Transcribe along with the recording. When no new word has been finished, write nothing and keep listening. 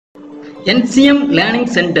NCM Learning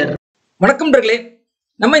Center. வணக்கம் நண்பர்களே,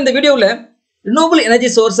 நம்ம இந்த வீடியோவில் Renewable Energy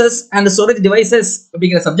Sources and Storage Devices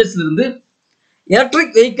அப்படிங்கிற சப்ஜெக்ட்ஸ்ல இருந்து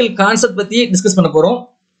எலக்ட்ரிக் வெஹிக்கிள் கான்செப்ட் பத்தி டிஸ்கஸ் பண்ண போறோம்.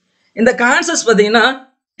 இந்த கான்செப்ட்ஸ் பார்த்தீங்கன்னா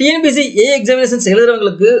TNPC A எக்ஸாமினேஷன்ஸ்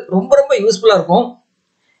எழுதுறவங்களுக்கு ரொம்ப யூஸ்ஃபுல்லா இருக்கும்.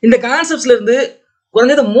 இந்த கான்செப்ட்ஸ்ல இருந்து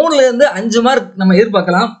குறைஞ்சது 3ல இருந்து 5 மார்க் நம்ம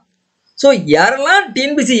எதிர்பார்க்கலாம். ஸோ யாரெல்லாம்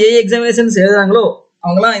TNPC A எக்ஸாமினேஷன்ஸ் எழுதுறாங்களோ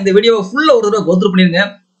அவங்களாம் இந்த வீடியோவை ஃபுல்லா ஒரு தடவை கோத்ரூ பண்ணிருங்க.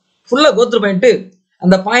 ஃபுல்லா கோத்ரூ பண்ணிட்டு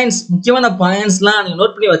அந்த பாயிண்ட்ஸ், முக்கியமான பாயிண்ட்ஸ்லாம் நீங்க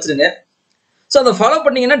நோட் பண்ணி வச்சிருங்க. ஸோ அதை ஃபாலோ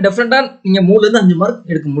பண்ணீங்கன்னா டெஃபினட்டா நீங்க 3ல இருந்து 5 மார்க்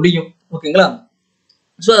எடுக்க முடியும். ஓகேங்களா?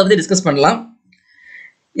 ஸோ அதை பத்தி டிஸ்கஸ் பண்ணலாம்.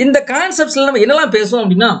 இந்த கான்செப்ட்ஸ்ல நம்ம என்னெல்லாம் பேசுவோம்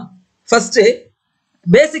அப்படின்னா, first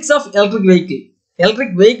basics of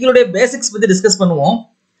electric வெஹிக்கிளுடைய basics பத்தி டிஸ்கஸ் பண்ணுவோம்.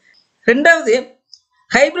 ரெண்டாவது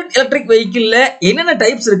ஹைபிரிட் எலக்ட்ரிக் வெஹிக்கிள்ல என்னென்ன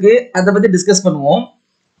டைப்ஸ் இருக்கு அதை பத்தி டிஸ்கஸ் பண்ணுவோம்.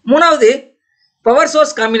 மூணாவது power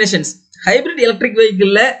source combinations, hybrid electric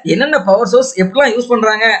வெஹிக்கிள்ல என்னென்ன பவர் சோர்ஸ் எப்படிலாம் யூஸ்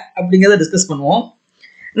பண்றாங்க அப்படிங்கிறத டிஸ்கஸ் பண்ணுவோம்.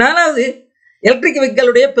 நாலாவது எலக்ட்ரிக்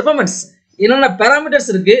வெஹிக்கிளுடைய பெர்ஃபார்மன்ஸ், என்னென்ன பேராமீட்டர்ஸ்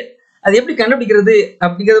இருக்கு, அது எப்படி கண்டுபிடிக்கிறது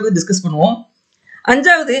அப்படிங்கிறத பத்தி டிஸ்கஸ் பண்ணுவோம்.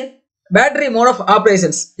 அஞ்சாவது பேட்டரி மோட் ஆஃப்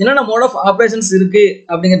ஆப்ரேஷன்ஸ், என்னென்ன மோட் ஆஃப் ஆப்ரேஷன்ஸ் இருக்கு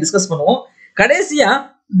அப்படிங்கிறத டிஸ்கஸ் பண்ணுவோம். கடைசியா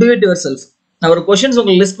டூ இட் யுவர் செல்ஃப், நான் ஒரு கொஸ்டின்ஸ்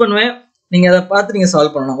உங்களுக்கு லிஸ்ட் பண்ணுவேன், நீங்க அதை பார்த்து நீங்க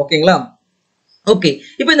சால்வ் பண்ணணும். ஓகேங்களா? ஓகே,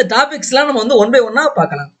 இப்போ இந்த டாபிக்ஸ்லாம் நம்ம வந்து ஒன் பை ஒன்னா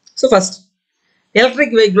பார்க்கலாம். So first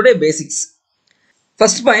electric வெஹிக்கிளுடைய basics.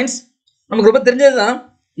 First points நமக்கு ரொம்ப தெரிஞ்சது தான்,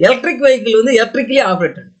 எலக்ட்ரிக் வெஹிக்கிள் வந்து எலக்ட்ரிக்கலி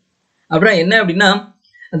ஆப்ரேட்டட். அப்படின்னா என்ன அப்படின்னா,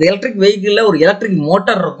 அந்த எலக்ட்ரிக் வெஹிக்கிளில் ஒரு எலக்ட்ரிக்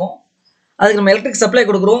மோட்டார் இருக்கும், அதுக்கு நம்ம எலக்ட்ரிக் சப்ளை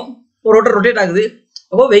கொடுக்குறோம், ஒரு ரோட்டர் ரொட்டேட் ஆகுது,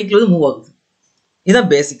 அப்போ வெஹிக்கிள் வந்து மூவ் ஆகுது. இதுதான்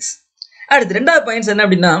பேசிக்ஸ். அடுத்து ரெண்டாவது பாயிண்ட்ஸ் என்ன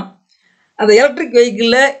அப்படின்னா, அந்த எலக்ட்ரிக்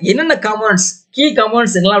வெஹிக்கிளில் என்னென்ன காம்போனன்ட்ஸ், கீ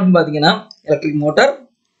காம்போனன்ட்ஸ் என்னலாம் அப்படின்னு பார்த்தீங்கன்னா, electric motor,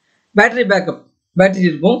 battery backup, battery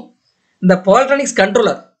இருக்கும், இந்த எலக்ட்ரானிக்ஸ்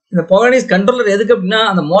கண்ட்ரோலர். இந்த எலக்ட்ரானிக்ஸ் கண்ட்ரோலர் எதுக்கு அப்படின்னா,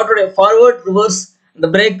 அந்த மோட்டருடைய ஃபார்வர்ட், ரிவர்ஸ், இந்த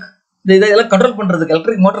பிரேக், இதெல்லாம் கண்ட்ரோல் பண்றதுக்கு,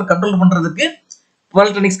 எலக்ட்ரிக் மோட்டர் கண்ட்ரோல் பண்றதுக்கு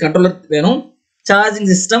எலக்ட்ரானிக்ஸ் கண்ட்ரோலர் வேணும். சார்ஜிங்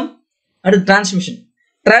சிஸ்டம், அடுத்து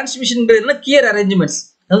டிரான்ஸ்மிஷன் கியர் அரேஞ்ச்மெண்ட்ஸ்,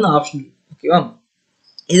 அது ஆப்ஷனல். ஓகேவா?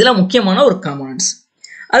 இதெல்லாம் முக்கியமான ஒரு காம்போனன்ட்ஸ்.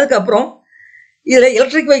 அதுக்கப்புறம் இதுல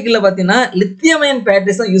எலக்ட்ரிக் வெஹிக்கிள்ல பாத்தீங்கன்னா லித்தியம் அயன்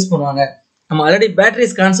பேட்டரிஸ் தான் யூஸ் பண்ணுவாங்க. நம்ம ஆல்ரெடி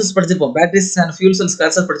பேட்டரிஸ் கான்செப்ட்ஸ் படிச்சிருப்போம், batteries and fuel cells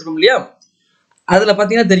concept படிச்சிருப்போம் இல்லையா? அதுல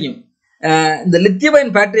பாத்தீங்கன்னா தெரியும், இந்த லித்தியம்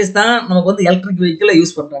அயன் பேட்டரிஸ் தான் நமக்கு வந்து எலக்ட்ரிக் வெஹிக்கிள்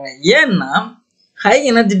யூஸ் பண்றாங்க. ஏன்னா high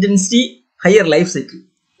energy density, higher life cycle.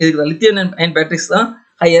 இதுக்கு லித்தியம் அயன் பேட்டரிஸ் தான்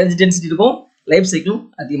ஹை எனர்ஜி டென்சிட்டி இருக்கும், லைஃப் சைக்கிளும்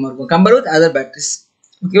அதிகமாக இருக்கும் கம்பேர் வித் அதர் பேட்டரிஸ்.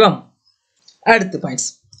 ஓகேவா? அடுத்த points,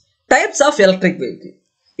 types of electric vehicle.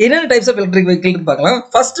 என்னென்ன டைப்ஸ் ஆஃப் எலக்ட்ரிக் வெஹிக்கிள் பார்க்கலாம்.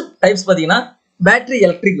 ஃபர்ஸ்ட் டைப்ஸ் பார்த்தீங்கன்னா பேட்டரி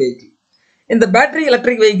எலக்ட்ரிக் வெஹிக்கிள். இந்த பேட்டரி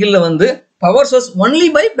எலக்ட்ரிக் வெஹிக்கிள்ல வந்து power source only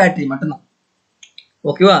by battery மட்டும்தான்.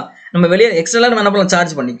 ஓகேவா? நம்ம வெளியே எக்ஸ்ட்ரா நம்ம என்ன பண்ணலாம்,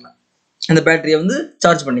 சார்ஜ் பண்ணிக்கலாம், அந்த பேட்டரியை வந்து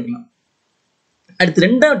சார்ஜ் பண்ணிக்கலாம். அடுத்து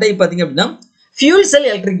ரெண்டாவது டைப் பார்த்தீங்க அப்படின்னா ஃபியூல் செல்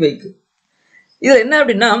எலக்ட்ரிக் வெஹிக்கிள். இது என்ன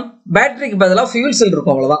அப்படின்னா, பேட்டரிக்கு பதிலாக ஃபியூல் செல்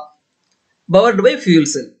இருக்கும், அவ்வளோதான். Powered by fuel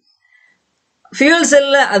cell. Fuel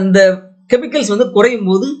செல்ல அந்த கெமிக்கல்ஸ் வந்து குறையும்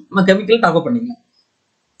போது நம்ம கெமிக்கல் டாப் அப் பண்ணிக்கலாம்.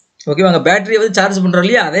 ஓகேவா? அங்கே பேட்டரியை வந்து சார்ஜ் பண்ணுறோம்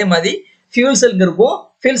இல்லையா, அதே மாதிரி ஃபியூல் செல் இருக்கும்.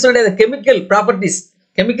 Fuel செல்லுடைய chemical properties,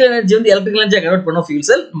 chemical energy வந்து எலக்ட்ரிக்கல் எனர்ஜியாக கன்வெர்ட் பண்ணோம் ஃபியூல்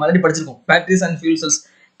செல். நம்ம ஆல்ரெடி படிச்சிருக்கோம், batteries and fuel cells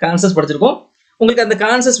concepts படிச்சிருக்கோம். உங்களுக்கு அந்த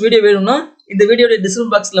கான்செப்ட்ஸ் வீடியோ வேணும்னா இந்த வீடியோட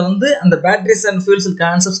டிஸ்கிரிப்ஷன் பாக்ஸ்ல வந்து அந்த batteries and fuel cell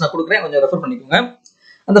concepts நான் கொடுக்குறேன், கொஞ்சம் ரெஃபர் பண்ணிக்கோங்க.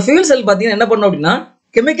 அந்த ஃபியூல் செல் பார்த்தீங்கன்னா என்ன பண்ணும் அப்படின்னா,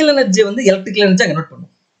 கெமிக்கல் எனர்ஜி வந்து எலக்ட்ரிக்கல் எனர்ஜியாக கன்வெர்ட்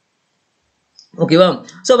பண்ணும். ஓகேவா?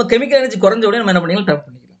 ஸோ அப்போ கெமிக்கல் எனர்ஜி குறைஞ்ச உடனே நம்ம என்ன பண்ணிக்கலாம், டாப்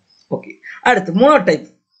பண்ணிக்கலாம். ஓகே, அடுத்து மூணாவது type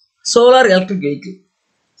solar electric vehicle.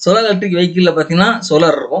 Solar electric வெஹிக்கிளில் பார்த்தீங்கன்னா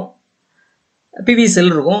சோலார் இருக்கும், பிவி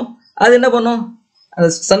செல் இருக்கும். அது என்ன பண்ணும், அந்த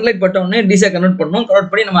சன்லைட் பட்ட உடனே டிசியாக கன்வெர்ட்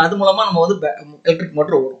பண்ணி நம்ம அது மூலமாக நம்ம வந்து எலக்ட்ரிக்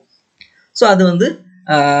மோட்டர் ஓடும். ஸோ அது வந்து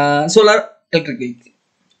சோலார் எலக்ட்ரிக் வெஹிக்கிள்.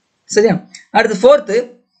 சரியா? அடுத்து ஃபோர்த்து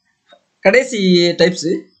கடைசி types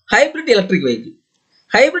hybrid electric vehicle.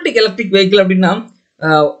 Hybrid electric vehicle அப்படின்னா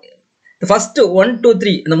ஃபர்ஸ்ட் 1, 2,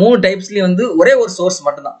 3 இந்த 3 டைப்ஸ்லேயும் வந்து ஒரே ஒரு சோர்ஸ்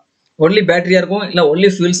மட்டும்தான், ஒன்லி பேட்டரியாக இருக்கும், இல்லை ஒன்லி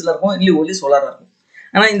ஃபியூல்ஸில் இருக்கும், இல்லை ஒன்லி சோலாராக இருக்கும்.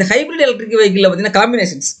 ஆனால் இந்த ஹைபிரிட் எலக்ட்ரிக் வெஹிக்கிளில் பார்த்தீங்கன்னா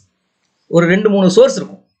காம்பினேஷன்ஸ் ஒரு 2-3 சோர்ஸ்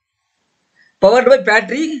இருக்கும். Powered by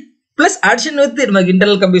battery plus addition with நமக்கு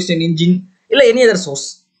இன்டர்னல் கம்பஷன் இன்ஜின், இல்லை any other source.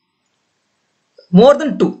 More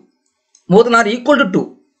then R equal to 2,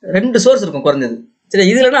 2 source இருக்கும் குறைஞ்சது. சரி,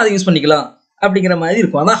 இது இல்லைன்னா அதை யூஸ் பண்ணிக்கலாம் அப்படிங்கிற மாதிரி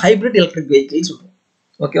இருக்கும். அதான் ஹைபிரிட் எலக்ட்ரிக் வெஹிக்கிள் சொல்றோம்.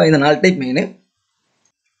 ஓகேவா? இந்த 4 டைப் மெயின்.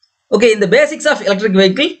 ஓகே, இந்த basics of electric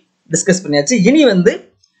vehicle discuss பண்ணியாச்சு. இனி வந்து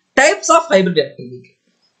types of hybrid electric vehicle.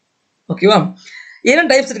 ஓகேவா? என்ன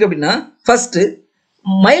டைப்ஸ் இருக்கு அப்படின்னா, ஃபர்ஸ்ட்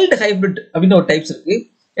மைல்டு ஹைபிரிட் அப்படின்னு ஒரு டைப்ஸ் இருக்கு.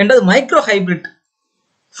 ரெண்டாவது மைக்ரோ ஹைபிரிட்,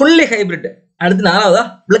 ஃபுல்லி ஹைபிரிட், அடுத்து நாலாவதா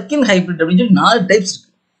பிளக்-இன் ஹைபிரிட் அப்படின்னு சொல்லி 4 டைப்ஸ் இருக்கு.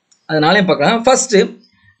 அதனாலே பார்க்கலாம். ஃபர்ஸ்ட்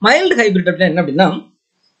மைல்டு ஹைபிரிட் அப்படின்னா என்ன அப்படின்னா,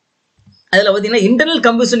 அதில் பார்த்தீங்கன்னா இன்டர்னல்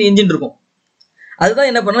கம்பஷன் இன்ஜின் இருக்கும். அதுதான்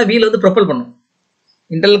என்ன பண்ணலாம், வீல் வந்து ப்ரொப்பல் பண்ணும்.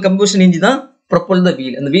 இன்டர்னல் கம்பஷன் இன்ஜின் தான் ப்ரொப்பல் த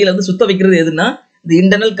வீல். அந்த வீலை வந்து சுத்த வைக்கிறது எதுன்னா இந்த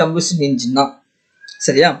இன்டர்னல் கம்பஷன் இன்ஜின் தான்.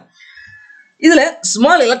 சரியா? இதுல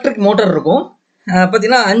ஸ்மால் எலக்ட்ரிக் மோட்டார் இருக்கும்.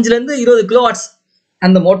 பார்த்தீங்கன்னா 5லேருந்து 20 கிலோவாட்ஸ்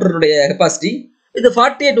அந்த மோட்டருடைய கெப்பாசிட்டி. இது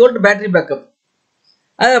 48 வோல்ட் பேட்டரி பேக்கப்.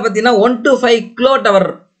 அதில் பார்த்தீங்கன்னா 1 to 5 கிலோவாட் அவர்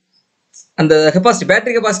அந்த கெப்பாசிட்டி,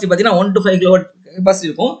 பேட்டரி கெப்பாசிட்டி பார்த்தீங்கன்னா 1 to 5 கிலோவாட் கெப்பாசிட்டி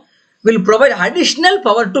இருக்கும். Will provide additional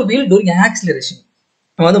power to wheel touring acceleration.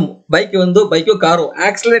 நம்ம வந்து பைக்கோ காரோ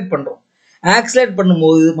ஆக்சிலரேட் பண்ணுறோம். ஆக்சிலேட்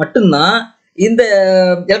பண்ணும்போது மட்டும்தான் இந்த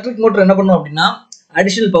எலக்ட்ரிக் மோட்டர் என்ன பண்ணும் அப்படின்னா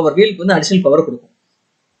அடிஷனல் பவர், வீலுக்கு வந்து அடிஷனல் பவர் கொடுக்கும்.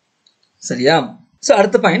 சரியா? ஸோ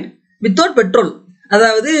அடுத்த பாயிண்ட், வித்தவுட் பெட்ரோல்,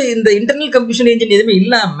 அதாவது இந்த இன்டர்னல் கம்பஷன் இன்ஜின் எதுவுமே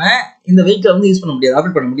இல்லாம இந்த வெஹிக்கிள் வந்து யூஸ் பண்ண முடியாது,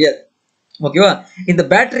 ஆப்ரேட் பண்ண முடியாது. ஓகேவா? இந்த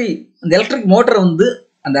பேட்டரி, அந்த எலக்ட்ரிக் மோட்டர் வந்து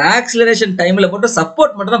அந்த ஆக்சிலரேஷன் டைம்ல போட்டு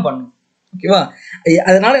சப்போர்ட் மட்டும் தான் பண்ணும். ஓகேவா?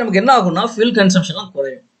 அதனால நமக்கு என்ன ஆகும்னா ஃபியூல் கன்சம்ஷன்லாம்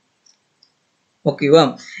குறையும். ஓகேவா?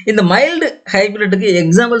 இந்த மைல்டு ஹைபிரிட்டுக்கு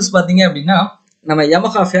எக்ஸாம்பிள்ஸ் பார்த்தீங்க அப்படின்னா நம்ம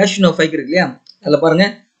யமஹா ஃபேஷனோ பைக் இருக்கு இல்லையா, அதில் பாருங்க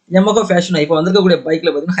யமஹா ஃபேஷனோ இப்போ வந்திருக்கக்கூடிய பைக்ல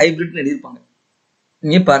பார்த்தீங்கன்னா ஹைபிரிட்னு எழுதியிருப்பாங்க.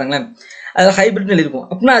 நீங்க பாருங்களேன், அதில் ஹைபிரிட்னு எழுதியிருக்கும்.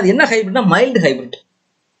 அப்படின்னா அது என்ன ஹைபிரிட்னா மைல்டு ஹைபிரிட்.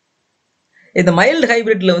 இந்த மைல்டு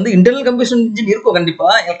ஹைபிரிட்ல வந்து இன்டர்னல் கம்பஷன் இன்ஜின் இருக்கும், கண்டிப்பா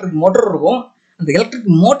எலக்ட்ரிக் மோட்டர் இருக்கும். அந்த எலக்ட்ரிக்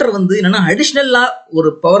மோட்டர் வந்து என்னன்னா அடிஷ்னலா ஒரு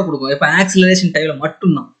பவர் கொடுக்கும், இப்போ ஆக்சிலரேஷன் டைம்ல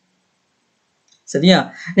மட்டும்தான். சரியா?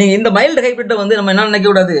 நீங்க இந்த மைல்டு ஹைபிரிட்டை வந்து நம்ம என்ன நினைக்க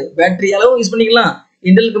கூடாது, பேட்டரி அளவும் யூஸ் பண்ணிக்கலாம்,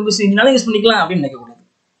 இன்டர்னல் கம்பஷன் இன்ஜினாலும் யூஸ் பண்ணிக்கலாம் அப்படின்னு நினைக்க கூடாது.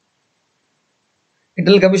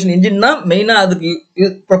 இன்டர்னல் கம்பஷன் இன்ஜின் தான் மெயினா அதுக்கு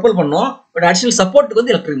ப்ரொபல் பண்ணோம். பட் அடிஷனல் சப்போர்ட்டுக்கு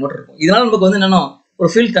வந்து எலக்ட்ரிக் மோட்டர் இருக்கும். இதனால நமக்கு வந்து என்னன்னா ஒரு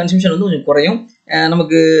ஃபியூல் கன்சம்ஷன் வந்து கொஞ்சம் குறையும்,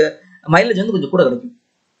 நமக்கு மைலேஜ் வந்து கொஞ்சம் கூட கிடைக்கும்.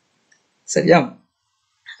 சரியா?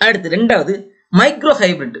 அடுத்து ரெண்டாவது மைக்ரோ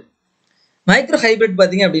ஹைபிரிட். மைக்ரோ ஹைபிரிட்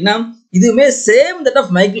பார்த்தீங்க அப்படின்னா இதுவுமே same that of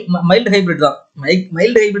mild hybrid தான்.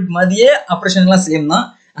 மைல்டு ஹைபிரிட் மாதிரியே ஆப்ரேஷன்லாம் சேம் தான்.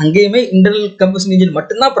 அங்கேயுமே இன்டர்னல் கம்பஷன் இன்ஜின்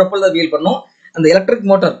மட்டும்தான் ப்ரொப்பல் தான் வீல் பண்ணும். அந்த எலக்ட்ரிக்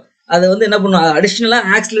மோட்டர் அதை வந்து என்ன பண்ணும், அடிஷ்னலாக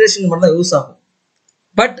ஆக்சிலரேஷன் மட்டும் தான் யூஸ் ஆகும்.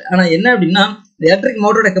 பட் ஆனால் என்ன அப்படின்னா இந்த எலக்ட்ரிக்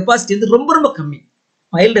மோட்டரோட கெப்பாசிட்டி வந்து ரொம்ப ரொம்ப கம்மி,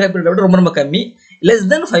 மைல்டு ஹைபிரிட் விட ரொம்ப ரொம்ப கம்மி, லெஸ்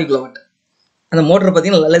தென் 5 கிலோவாட். அந்த மோட்டர்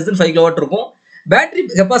பார்த்தீங்கன்னா லெஸ் தென் 5 கிலோவாட் இருக்கும். பேட்டரி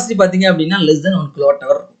கெப்பாசிட்டி பார்த்தீங்க அப்படின்னா லெஸ் தென் 1 கிலோவாட்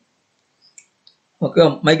ஹவர் இருக்கும். Okay,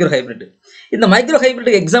 micro hybrid. இந்த மைக்ரோ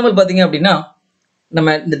ஹைபிரிட் எக்ஸாம்பிள் பார்த்தீங்க அப்படின்னா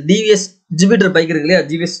நம்ம இந்த டிவிஎஸ் ஜூபிட்டர் பைக் இருக்கு இல்லையா,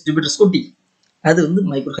 டிவிஎஸ் ஜூபிட்டர் ஸ்கூட்டி, அது வந்து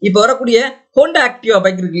மைக்ரோ. இப்போ வரக்கூடிய ஹோண்டா ஆக்டிவா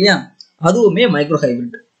பைக் இருக்கு இல்லையா, அதுவுமே மைக்ரோ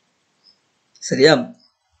ஹைபிரிட். சரியா?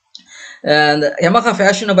 அந்த யமஹா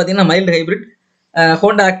ஃபேஷனை பார்த்தீங்கன்னா mild hybrid,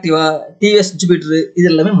 Honda Activa, TVS Jupiter, இது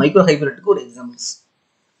எல்லாமே மைக்ரோ ஹைபிரிட்டுக்கு ஒரு எக்ஸாம்பிள்ஸ்.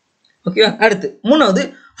 ஓகேவா? அடுத்து மூணாவது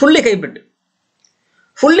ஃபுல்லி ஹைபிரிட்.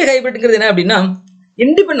 ஃபுல்லி ஹைபிரிட்ங்கிறது என்ன அப்படின்னா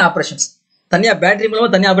இண்டிபெண்டன்ட் ஆப்ரேஷன்ஸ், தனியாக பேட்டரி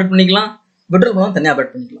மூலமாக தனியாக ஆப்ரேட் பண்ணிக்கலாம், பெட்ரோல் மூலமாக தனியாக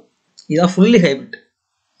ஆப்ரேட் பண்ணிக்கலாம். இதுதான் ஃபுல்லி ஹைபிரிட்.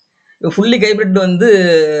 இப்போ ஃபுல்லி ஹைபிரிட் வந்து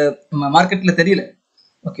நம்ம மார்க்கெட்டில் தெரியல.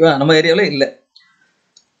 ஓகேவா? நம்ம ஏரியாவில் இல்லை.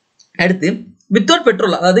 அடுத்து வித்தவுட்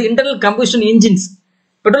பெட்ரோல், அதாவது internal combustion engines,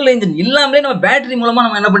 petrol engine இல்லாமலே நம்ம பேட்டரி மூலமாக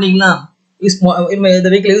நம்ம என்ன பண்ணிக்கலாம், இந்த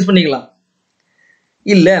வெஹிக்கிள் யூஸ் பண்ணிக்கலாம்.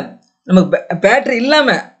 இல்லை நமக்கு பேட்டரி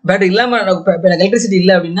இல்லாமல் எலக்ட்ரிசிட்டி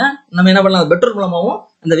இல்லை அப்படின்னா நம்ம என்ன பண்ணலாம், பெட்ரோல் மூலமாகவும்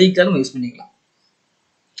அந்த வெஹிக்கிளை நம்ம யூஸ் பண்ணிக்கலாம்.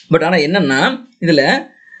 பட் ஆனால் என்னன்னா இதில்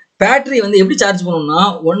பேட்டரி வந்து எப்படி சார்ஜ் பண்ணணும்னா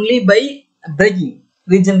only by braking,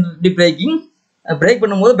 regenerative braking. Break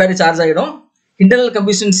பண்ணும்போது பேட்டரி சார்ஜ் ஆகிடும். இன்டர்னல்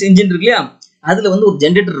கம்பஷன் இன்ஜின் இருக்கு இல்லையா, அதில் வந்து ஒரு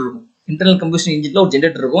ஜென்ரேட்டர் இருக்கும். இன்டர்னல் கம்பஷன் இன்ஜினில் ஒரு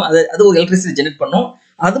ஜென்ரேட்டர் இருக்கும், அது ஒரு எலக்ட்ரிசிட்டி ஜென்ரேட் பண்ணும்.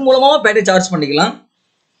 அது மூலமாக பேட்டரி சார்ஜ் பண்ணிக்கலாம்.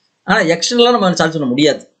 ஆனால் எக்ஸ்டர்னலாக நம்ம சார்ஜ் பண்ண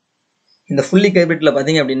முடியாது. இந்த ஃபுல்லி ஹைபிரிட்ல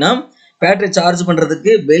பார்த்தீங்க அப்படின்னா பேட்டரி சார்ஜ்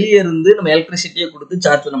பண்ணுறதுக்கு வெளியே இருந்து நம்ம எலக்ட்ரிசிட்டியை கொடுத்து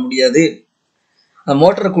சார்ஜ் பண்ண முடியாது. அந்த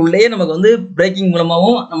மோட்டருக்குள்ளேயே நமக்கு வந்து பிரேக்கிங்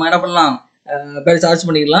மூலமாகவும் நம்ம என்ன பண்ணலாம், பேட்டரி சார்ஜ்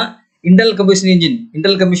பண்ணிக்கலாம். இன்டர்னல்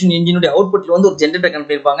கம்பஷன் இன்ஜினுடைய அவுட்புட்ல வந்து ஒரு ஜென்ரேட்டர் கனெக்ட்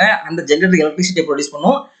பண்ணிருப்பாங்க. அந்த ஜென்ரேட்டர் எலக்ட்ரிசிட்டியை ப்ரொடியூஸ்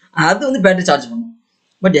பண்ணும், அது வந்து பேட்டரி சார்ஜ் பண்ணும்.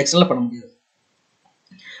 பட் எக்ஸ்டர்னலாக பண்ண முடியாது.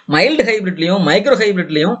 மைல்டு ஹைபிரிட்லையும் மைக்ரோ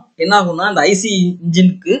ஹைபிரிட்லையும் என்ன ஆகும்னா அந்த ஐசி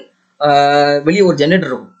இன்ஜினுக்கு வெளியே ஒரு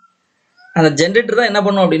ஜென்ரேட்டர் இருக்கும். அந்த ஜென்ரேட்டர் தான் என்ன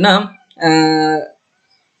பண்ணும் அப்படின்னா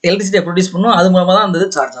எலக்ட்ரிசிட்டியை ப்ரொடியூஸ் பண்ணும், அது மூலமாக தான் அந்த இது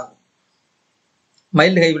சார்ஜ் ஆகும்.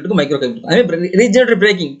 மைல்டு ஹைபிரிட்டுக்கும் மைக்ரோ ஹைபிரிட் அதே ரீஜெனரேட்டிவ்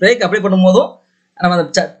பிரேக் அப்ளை பண்ணும்போதும் நம்ம அந்த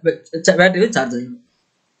பேட்டரி சார்ஜ் ஆகும்.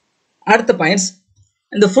 அடுத்த பாயிண்ட்ஸ்,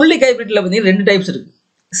 இந்த ஃபுல்லி ஹைபிரிட்ல பார்த்தீங்கன்னா 2 டைப்ஸ் இருக்கு.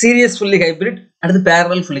 சீரியஸ் ஃபுல்லி ஹைபிரிட், அடுத்து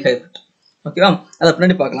பேரலல் ஃபுல்லி ஹைபிரிட். ஓகேவா? அதை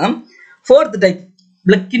பின்னாடி பார்க்கலாம். 4th type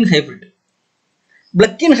plug-in hybrid.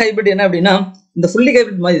 Plug-in hybrid என்ன அப்படின்னா இந்த ஃபுல்லி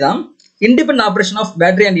ஹைபிரிட் மாதிரி தான் independent operation of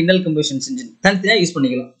battery and internal combustion engine தனித்தனியாக யூஸ்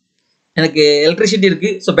பண்ணிக்கலாம். எனக்கு எலக்ட்ரிசிட்டி இருக்கு,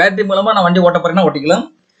 ஸோ பேட்டரி மூலமாக நான் வண்டி ஓட்ட போறேன்னா ஓட்டிக்கலாம்.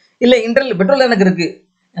 இல்லை இன்டர்னல் பெட்ரோல் எனக்கு இருக்கு,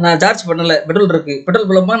 நான் சார்ஜ் பண்ணல, பெட்ரோல் இருக்கு, பெட்ரோல்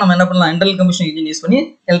மூலமாக நம்ம என்ன பண்ணலாம், இன்டர்னல் கம்பஷன் இன்ஜின் யூஸ் பண்ணி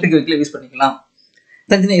எலக்ட்ரிக் வெஹிக்கிள் யூஸ் பண்ணிக்கலாம்,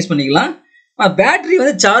 தனித்தனியாக யூஸ் பண்ணிக்கலாம். பேட்டரி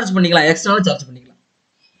வந்து சார்ஜ் பண்ணிக்கலாம், எக்ஸ்ட்ரா சார்ஜ் பண்ணிக்கலாம்.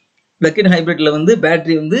 பிளக்-இன் ஹைபிரிட்ல வந்து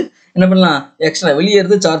பேட்டரி வந்து என்ன பண்ணலாம், எக்ஸ்ட்ரா வெளியே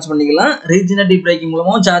இருந்து சார்ஜ் பண்ணிக்கலாம். ரீஜெனரேட்டிவ் பிரேக்கிங்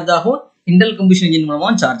மூலமாகவும் சார்ஜ் ஆகும், இன்டர்னல் கம்பஷன் இன்ஜின்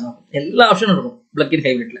மூலமாகவும் சார்ஜ் ஆகும். எல்லா ஆப்ஷனும் இருக்கும் பிளக்-இன்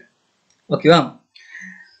ஹைபிரிட்ல. ஓகேவா?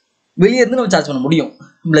 வெளியே இருந்து நம்ம சார்ஜ் பண்ண முடியும்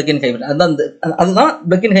பிளக் இன் ஹைபிரிட். அதுதான்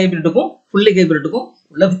பிளக் இன் ஹைபிரிட்டுக்கும் ஃபுல்லி ஹைபிரிட்டுக்கும்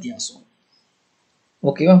உள்ள வித்தியாசம்.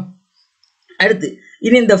 ஓகேவா? அடுத்து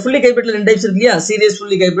இனி இந்த ஃபுல்லி ஹைபிரிட்ல 2 டைப்ஸ் இருக்கு இல்லையா, serious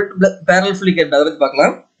fully hybrid, parallel fully hybrid. அதை பத்தி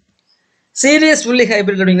பார்க்கலாம். சீரியஸ் ஃபுல்லி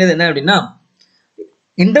ஹைபிரிட் அப்படிங்கிறது என்ன அப்படின்னா,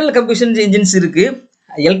 இன்டர்னல் கம்பஷன் இன்ஜின்ஸ் இருக்கு,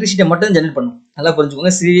 எலக்ட்ரிசிட்டியை மட்டும் ஜெனரேட் பண்ணும். நல்லா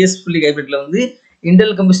புரிஞ்சுக்கோங்க. சீரியஸ் ஃபுல்லி ஹைபிரிட்ல வந்து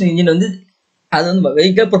இன்டர்னல் கம்பஷன் இன்ஜின் வந்து அது வந்து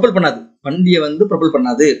வெஹிக்கிள் ப்ரொபல் பண்ணாது, வண்டியை வந்து ப்ரொபல்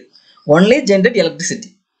பண்ணாது. Only generate electricity.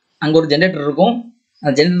 அங்கே ஒரு ஜென்ரேட்டர் இருக்கும்,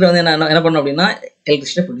 அந்த ஜென்ரேட்டர் வந்து என்ன பண்ணும் அப்படின்னா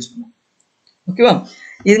எலக்ட்ரிசிட்டியை ப்ரொடியூஸ் பண்ணும். ஓகேவா?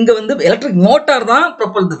 இங்கே வந்து எலக்ட்ரிக் மோட்டார் தான்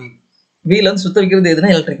ப்ரொபல் த வீல். வீல் வந்து சுத்த வைக்கிறது எதுனா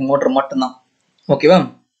எலக்ட்ரிக் மோட்டர் மட்டும்தான். ஓகேவா?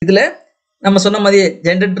 இதில் நம்ம சொன்ன மாதிரி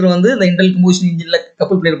ஜென்ரேட்டர் வந்து இந்த இன்டர்னல் கம்பஷன் இன்ஜினில்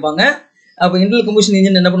கப்பல் பண்ணியிருப்பாங்க. அப்போ இன்டர்னல் கம்பஷன்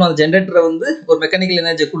இன்ஜின் என்ன பண்ணும், அந்த ஜென்ரேட்டரை வந்து ஒரு மெக்கானிக்கல்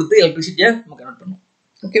எனர்ஜியை கொடுத்து எலக்ட்ரிசிட்டியை நம்ம கன்வெர்ட் பண்ணும்.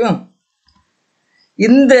 ஓகேவா?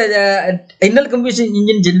 இந்த இன்டர்னல் கம்பஷன்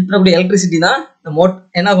இன்ஜின் ஜென்ரேட் பண்ணக்கூடிய எலக்ட்ரிசிட்டி தான் இந்த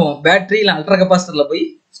என்ன ஆகும், பேட்டரி இல்லை அல்ட்ரா கெப்பாசிட்டரில் போய்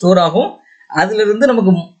ஸ்டோர் ஆகும். அதுல இருந்து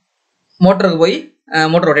நமக்கு மோட்டருக்கு போய்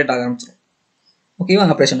மோட்டர் ரொட்டேட் ஆக ஆரம்பிச்சிடும். ஓகேவா?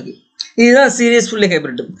 ஆப்ரேஷனுக்கு இதுதான் சீரியஸ் ஃபுல்லி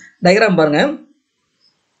ஹைபிரிட். டயக்ராம் பாருங்க.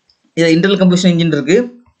 இது இன்டர்னல் கம்பஷன் இன்ஜின் இருக்கு,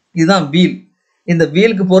 இதுதான் வீல். இந்த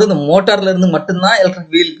வீலுக்கு போகிற இந்த மோட்டார்ல இருந்து மட்டும்தான்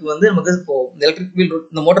எலக்ட்ரிக் வீலுக்கு வந்து நமக்கு போகும். இந்த எலக்ட்ரிக் வீல்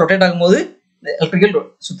இந்த மோட்டர் ரொட்டேட் ஆகும்போது இந்த எலக்ட்ரிக் வீல்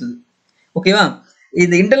சுத்துது. ஓகேவா?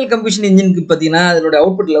 இந்த இன்டர்னல் கம்பஷன் இன்ஜினுக்கு பார்த்தீங்கன்னா அதனுடைய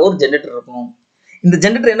அவுட்புட்ல ஒரு ஜென்ரேட்டர் இருக்கும். இந்த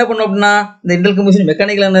ஜென்ரேட்டர் என்ன பண்ணும் அப்படின்னா இந்த இன்டர்னல் கம்பஷன்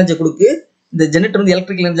மெக்கானிக்கல் எனர்ஜி கொடுக்கு, இந்த ஜென்ரேட்டர் வந்து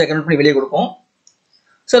எலக்ட்ரிக்கல் எனர்ஜியை கன்வெர்ட் பண்ணி வெளியே கொடுக்கும்.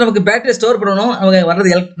 ஸோ நமக்கு பேட்டரியை ஸ்டோர் பண்ணணும், நமக்கு வர்றது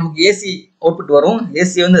நமக்கு ஏசி அவுட்புட் வரும்.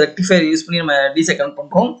 ஏசி வந்து ரெக்டிஃபையர் யூஸ் பண்ணி நம்ம டிசியை கனெக்ட்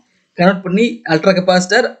பண்ணுறோம். கனெக்ட் பண்ணி அல்ட்ரா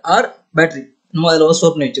கெப்பாசிட்டர் ஆர் பேட்டரி நம்ம அதில்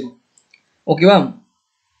ஸ்டோர் பண்ணி வச்சிருக்கோம். ஓகேவா?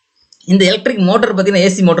 இந்த எலக்ட்ரிக் மோட்டர் பார்த்தீங்கன்னா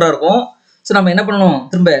ஏசி மோட்டராக இருக்கும். ஸோ நம்ம என்ன பண்ணணும்,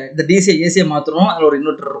 திரும்ப இந்த டிசியை ஏசியை மாற்றணும். அதில் ஒரு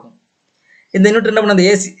இன்வெர்டர் இருக்கும். இந்த இன்வெர்டர் என்ன பண்ண, இந்த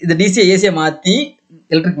ஏசி இந்த டிசியை ஏசியை மாற்றி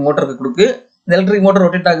எலக்ட்ரிக் மோட்டருக்கு கொடுக்கு. இந்த எலக்ட்ரிக் மோட்டர்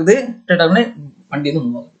ரொட்டேட் ஆகுது, ரொட்டேட் ஆகுதுன்னு வண்டி வந்து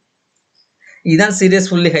மூவ் ஆகுது. இதுதான் சீரியஸ்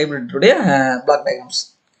ஃபுல்லி ஹைபிரிட்டுடைய பிளாக் டயக்ராம்ஸ்.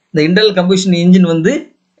 இந்த இன்டர்னல் கம்பஷன் இன்ஜின் வந்து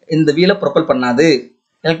இந்த வீலை ப்ரொபல் பண்ணாது,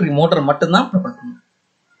 எலக்ட்ரிக் மோட்டர் மட்டும்தான் ப்ரொபல் பண்ணும்.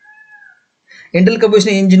 இன்டர்னல்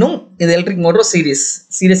கம்பஷன் இன்ஜினும் இந்த எலக்ட்ரிக் மோட்டரும்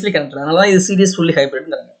சீரியஸ்லி கனெக்ட். அதனால இது சீரியஸ் ஃபுல்லி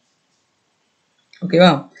ஹைபிரிட்ங்கிறாங்க.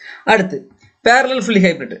 ஓகேவா? அடுத்து parallel fully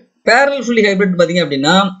hybrid. Parallel fully hybrid பார்த்தீங்க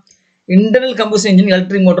அப்படின்னா internal combustion engine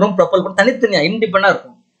electric மோட்டரும் propel பண்ண தனித்தனியாக இண்டிபெண்டாக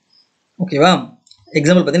இருக்கும். ஓகேவா?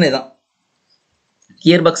 எக்ஸாம்பிள் பார்த்தீங்கன்னா இதான்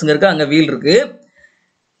கியர் பாக்ஸுங்க இருக்கு, அங்கே வீல் இருக்கு.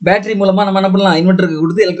 பேட்டரி மூலமாக நம்ம என்ன பண்ணலாம், இன்வெர்டருக்கு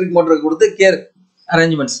கொடுத்து எலக்ட்ரிக் மோட்டருக்கு கொடுத்து கியர்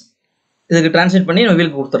அரேஞ்ச்மெண்ட்ஸ் இதுக்கு டிரான்ஸ்லேட் பண்ணி நம்ம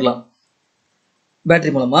வீலுக்கு கொடுத்துடலாம்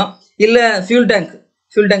பேட்டரி மூலமாக. இல்லை ஃபியூல் டேங்க்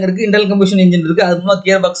இருக்குது, இன்டர்னல் கம்பஷன் இன்ஜின் இருக்குது, அது மூலமாக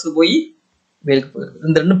கியர் பாக்ஸுக்கு போய் வீலுக்கு போயிருக்கு.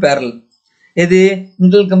 இந்த ரெண்டும் பேரலல். எது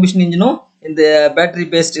இன்டர்னல் கம்பஷன் இன்ஜினும் இந்த பேட்டரி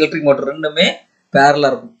பேஸ்ட் எலக்ட்ரிக் மோட்டர் ரெண்டுமே பேரலாக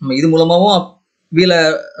இருக்கும். நம்ம இது மூலமாகவும் வீலை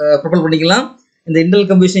ப்ரொபல் பண்ணிக்கலாம், இந்த இன்டர்னல்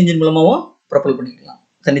கம்பஷன் இன்ஜின் மூலமாகவும் ப்ரொபல் பண்ணிக்கலாம்,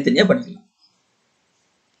 தனித்தனியாக பண்ணிக்கலாம்.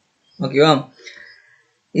 ஓகேவா?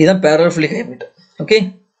 இதுதான் பேரலல் ஃபுல்லி ஹைபிரிட். ஓகே,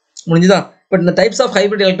 முடிஞ்சுதா? பட் இந்த types of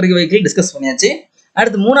hybrid electric vehicle discuss பண்ணியாச்சு.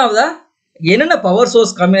 அடுத்து மூணாவதா என்னென்ன பவர்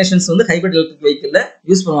சோர்ஸ் காம்பினேஷன்ஸ் வந்து ஹைபிரிட் எலக்ட்ரிக் வெஹிக்கிளில்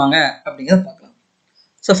யூஸ் பண்ணுவாங்க அப்படிங்கிறத பார்க்கலாம்.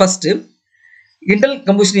 So first internal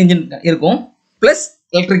combustion engine இருக்கும், plus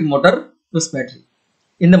electric motor plus battery.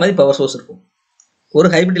 இந்த மாதிரி பவர் சோர்ஸ் இருக்கும் ஒரு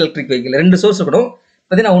ஹைபிரிட் எலக்ட்ரிக் வெஹிக்கிள். 2 சோர்ஸ் இருக்கணும்.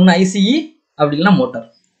 பார்த்தீங்கன்னா ஒன்று ஐசிஇ, அப்படி இல்லைன்னா motor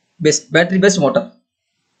paste, battery paste motor.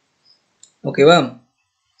 ஓகேவா?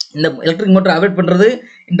 இந்த எலக்ட்ரிக் மோட்டர் அவாய்ட் பண்ணுறது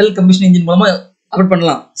இன்டர்னல் கம்பஷன் இன்ஜின் மூலமாக அவாய்ட்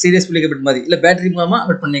பண்ணலாம், சீரியஸ் ஃபுல்லி ஹைபிரிட் மாதிரி. இல்லை பேட்டரி மூலமாக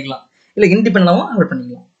அவாய்ட் பண்ணிக்கலாம், இல்லை இண்டிபெண்டாகவும் அவாய்ட்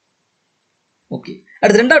பண்ணிக்கலாம். ஓகே,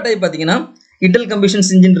 அடுத்து ரெண்டாவது டைப் பார்த்தீங்கன்னா இன்டர்னல் கம்பஷன்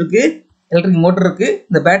இன்ஜின் இருக்கு, எலக்ட்ரிக் மோட்டர் இருக்கு,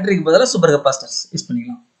 இந்த பேட்டரிக்கு பதிலாக சூப்பர் கெப்பாசிட்டர்ஸ் யூஸ்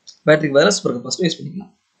பண்ணிக்கலாம். பேட்டரிக்கு பதிலாக சூப்பர் கெப்பாசிட்டர் யூஸ்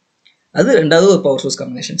பண்ணிக்கலாம். அது ரெண்டாவது ஒரு பவர் சோர்ஸ்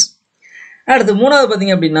காம்பினேஷன்ஸ். அடுத்து மூணாவது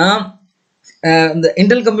பார்த்தீங்க அப்படின்னா இந்த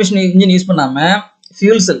இன்டர்னல் கம்பஷன் இன்ஜின் யூஸ் பண்ணாமல்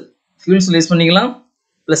ஃபியூல் செல் யூஸ் பண்ணிக்கலாம்,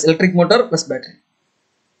 plus electric motor plus battery.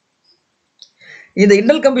 இந்த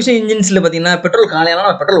இன்டர்னல் கம்பஷன் இன்ஜின்ஸில் பார்த்தீங்கன்னா பெட்ரோல் காலையானா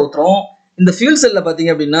நம்ம பெட்ரோல் ஊற்றுறோம். இந்த ஃபியூல் செல்லில்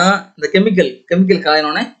பார்த்தீங்க அப்படின்னா இந்த கெமிக்கல்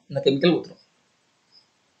காயினோடனே இந்த கெமிக்கல் ஊற்றுறோம்.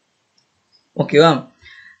 ஓகேவா?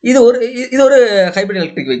 இது ஒரு ஹைபிரிட்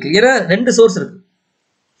எலக்ட்ரிக் வெஹிக்கிள். ஏன்னா 2 சோர்ஸ் இருக்கு.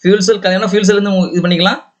 ஃபியூல் செல் காலையானா ஃபியூல் செல் இருந்து இது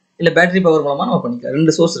பண்ணிக்கலாம், இல்லை பேட்டரி பவர் மூலமாக நம்ம பண்ணிக்கலாம்.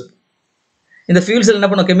 2 சோர்ஸ் இருக்கு. இந்த ஃபியூல் செல் என்ன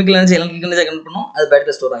பண்ணும், chemical energy electric energy convert பண்ணும், அது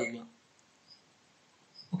பேட்டரி ஸ்டோர் ஆகிக்கலாம்.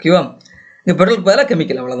 ஓகேவா? இந்த பெட்ரோலுக்கு பதிலாக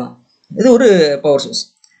கெமிக்கல், அவ்வளோதான். இது ஒரு பவர் சோர்ஸ்.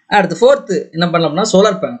 அடுத்து ஃபோர்த்து என்ன பண்ணலாம்னா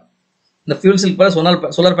சோலார் பேனல். இந்த ஃபியூல் செல்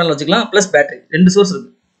பதிலாக சோலார் பேனல் வச்சுக்கலாம், ப்ளஸ் பேட்டரி. 2 சோர்ஸ்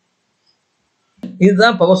இருக்கு.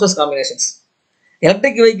 இதுதான் பவர் சோர்ஸ் காம்பினேஷன்ஸ்.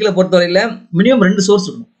 எலக்ட்ரிக் வெஹிக்கிளை பொறுத்தவரையில் மினிமம் 2 சோர்ஸ்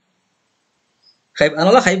இருக்கும்.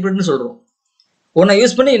 அதனால ஹைபிரிட்னு சொல்கிறோம். ஒன்றை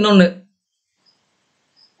யூஸ் பண்ணி இன்னொன்று,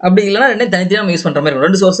 அப்படி இல்லைன்னா 2 தனித்தனியாக நம்ம யூஸ் பண்ணுற மாதிரி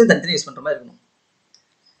இருக்கும். 2 சோர்ஸையும் தனித்தனியாக யூஸ் பண்ணுற மாதிரி இருக்கணும்.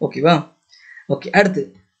 ஓகேவா? ஓகே, அடுத்து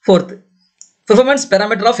fourth performance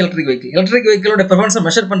parameter of electric vehicle. Electric வெஹிக்கிளோட பெர்ஃபார்மன்ஸை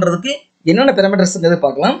measure பண்ணுறதுக்கு என்னென்ன பேராமீட்டர்ஸ்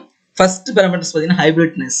பார்க்கலாம். ஃபர்ஸ்ட் பேராமீட்டர்ஸ் பார்த்தீங்கன்னா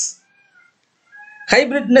ஹைபிரிட்னஸ்.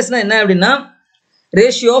 ஹைபிரிட்னஸ்னா என்ன அப்படின்னா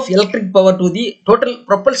ratio of electric power to the total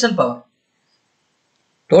propulsion power.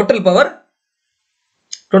 Total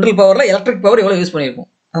பவர்ல electric power எவ்வளவு யூஸ் பண்ணியிருக்கோம்,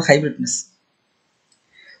 அது ஹைபிரிட்னஸ்.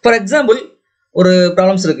 ஃபார் எக்ஸாம்பிள் ஒரு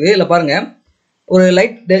ப்ராப்ளம்ஸ் இருக்கு, இல்லை பாருங்க, ஒரு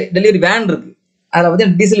லைட் டெலிவரி வேன் இருக்கு, அதில்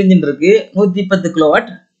பார்த்தீங்கன்னா டீசல் இன்ஜின் இருக்கு 110 கிலோவாட்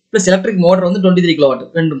பிளஸ் எலக்ட்ரிக் மோட்டர் வந்து 23 கிலோவாட்,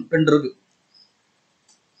 ரெண்டு இருக்கு.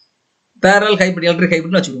 பேரல் ஹைபிரிட் எலக்ட்ரிக்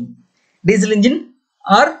ஹைபிரிட்னு வச்சுக்கோங்க. Diesel engine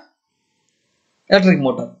R electric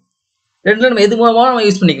motor ரெண்டுல நம்ம எது மூலமாக நம்ம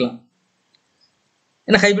யூஸ் பண்ணிக்கலாம்,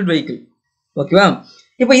 ஏன்னா ஹைபிரிட் வெஹிக்கிள். ஓகேவா?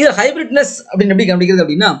 இப்போ இது ஹைபிரிட்னஸ் அப்படின்னு எப்படி கண்டுபிடிக்கிறது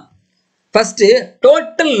அப்படின்னா, ஃபர்ஸ்ட்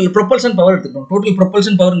டோட்டல் ப்ரொபல்ஷன் பவர் எடுத்துக்கணும். டோட்டல்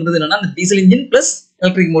ப்ரொபல்ஷன் பவர்ங்கிறது என்னன்னா அந்த diesel engine plus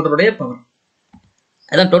electric மோட்டருடைய power,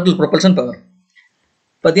 அதான் டோட்டல் ப்ரொபல்ஷன் பவர்.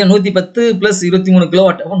 பார்த்தீங்கன்னா 110 பிளஸ் 23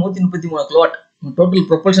 கிலோவாட், அப்போ 133 கிலோவாட். டோட்டல்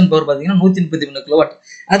ப்ரொபல்ஷன் பவர் பார்த்தீங்கன்னா 133 கிலோவாட்.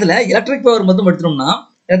 அதில் எலக்ட்ரிக் பவர் மட்டும் எடுத்துட்டோம்னா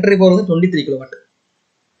எலக்ட்ரிக் பவர் வந்து 23 கிலோவாட்.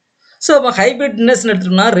 ஸோ அப்போ ஹைபிரிட்னஸ்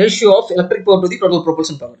எடுத்துட்டோம்னா ratio of electric power to the total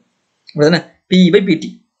propulsion power, அப்படிதானே? P/PT.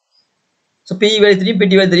 So P/3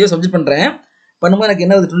 PT/3 subject பண்ணுறேன். பண்ணும்போது எனக்கு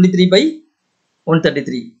என்ன வருது,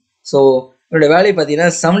 23/133. ஸோ என்னோட வேல்யூ பார்த்தீங்கன்னா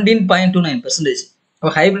 17.29%.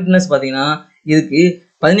 அப்போ ஹைபிரிட்னஸ் பார்த்தீங்கன்னா இதுக்கு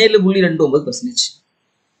 17.29%.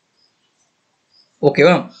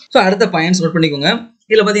 ஓகேவா? ஸோ அடுத்த பாயிண்ட்ஸ் நோட் பண்ணிக்கோங்க.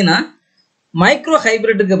 இதில் பார்த்தீங்கன்னா மைக்ரோ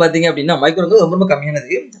ஹைபிரிட்டுக்கு பார்த்தீங்க அப்படின்னா, மைக்ரோ வந்து ரொம்ப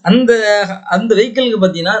கம்மியானது. அந்த வெஹிக்கிளுக்கு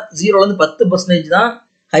பார்த்தீங்கன்னா 0லேருந்து 10% தான்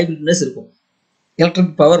ஹைபிரிட்னஸ் இருக்கும்.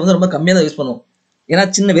 எலக்ட்ரிக் பவர் வந்து ரொம்ப கம்மியாக தான் யூஸ் பண்ணுவோம், ஏன்னா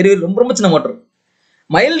சின்ன ரொம்ப சின்ன மோட்டர்.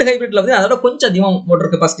 மைல்டு ஹைபிரிட்ல பார்த்தீங்கன்னா அதோட கொஞ்சம் அதிகமாக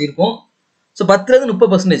மோட்டர் கெப்பாசிட்டி இருக்கும். ஸோ 10லேருந்து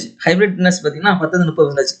 30% ஹைபிரிட்னஸ் பார்த்தீங்கன்னா 10லேருந்து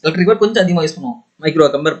 30% எலக்ட்ரிக் பவர் கொஞ்சம் அதிகமாக யூஸ் பண்ணுவோம். மைக்ரோ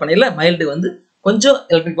கம்பேர் பண்ணல மைல்டு வந்து கொஞ்சம்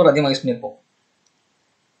எலக்ட்ரிக் பவர் அதிகமாக யூஸ் பண்ணியிருப்போம்,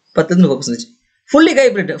 10லேருந்து 30%. ஃபுல்லி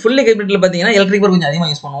ஹைபிரிட்ல பார்த்தீங்கன்னா எலக்ட்ரிக் பவர் கொஞ்சம் அதிகமாக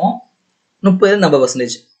யூஸ் பண்ணுவோம்,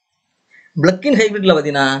 30-40%. பிளக்-இன் ஹைபிரிட்ல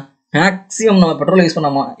பார்த்தீங்கன்னா மேக்ஸிமம் நம்ம பெட்ரோல் யூஸ்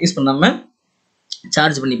பண்ணாமல்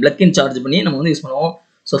சார்ஜ் பண்ணி பிளக்-இன் சார்ஜ் பண்ணி நம்ம வந்து யூஸ் பண்ணுவோம்.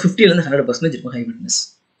 ஸோ 50லேருந்து 100% இருக்கும் ஹைபிரிட்னஸ்.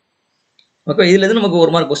 ஓகே, இதுலேருந்து நமக்கு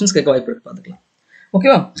ஒரு மார்க் கொஸ்டின்ஸ் கேட்க வாய்ப்பு இருக்கு, பார்த்துக்கலாம்.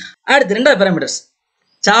 ஓகேவா? அடுத்து ரெண்டாவது parameters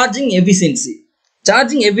charging efficiency.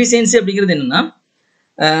 Charging efficiency அப்படிங்கிறது என்னன்னா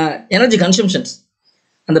எனர்ஜி கன்சம்ஷன்ஸ்,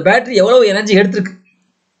 அந்த பேட்டரி எவ்வளவு எனர்ஜி எடுத்திருக்கு,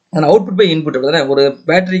 அந்த அவுட்புட் பை இன்புட். அப்படிதானே? ஒரு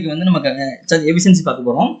பேட்டரிக்கு வந்து நமக்கு சார்ஜ் எஃபிஷியன்சி பார்க்க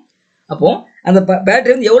போகிறோம். அப்போ அந்த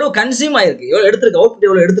பேட்டரி வந்து எவ்வளவு கன்சியூம் ஆயிருக்கு, எவ்வளவு எடுத்திருக்கு, அவுட்புட்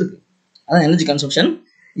எவ்வளவு எடுத்திருக்கு, அதான் எனர்ஜி கன்சம்ஷன்.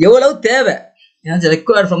 எவ்வளவு தேவை, energy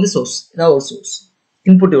required from the source, ஏதாவது ஒரு சோர்ஸ்.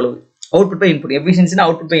 இன்புட் எவ்வளவு, output by input. எஃபிஷியன்சினா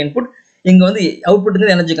output by input. இங்கே வந்து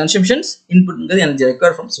அவுட்புட்ங்கிறது energy consumptions, இன்புட்ங்கிறது energy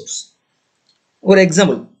required from source. ஒரு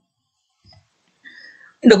எக்ஸாம்பிள்,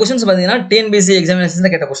 இந்த கொஸ்டின்ஸ் பார்த்தீங்கன்னா டிஎன்பிஎஸ்சி எக்ஸாமினேஷன்ல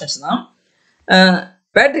கேட்ட கொஸ்டின்ஸ் தான்.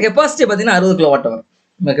 பேட்டரி கெப்பாசிட்டி பார்த்தீங்கன்னா 60 கிலோவாட் ஹவர்.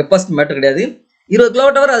 நம்ம கெப்பாசிட்டி மேட்டர் கிடையாது, 20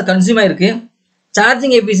 கிலோவாட் ஹவர் அது கன்சியூம் ஆயிருக்கு.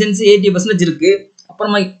 சார்ஜிங் எஃபிஷியன்சி 80% இருக்கு.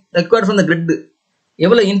 அப்புறமா ரெக்வயர்ட் ஃப்ரம் த கிரிட்,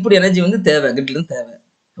 எவ்வளோ இன்புட் எனர்ஜி வந்து தேவை, கிரிட்லேருந்து தேவை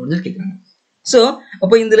அப்படின்னு சொல்லி கேட்குறாங்க. ஸோ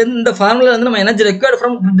அப்போ இதுலேருந்து இந்த ஃபார்முலா வந்து நம்ம எனர்ஜி ரெக்வயர்ட்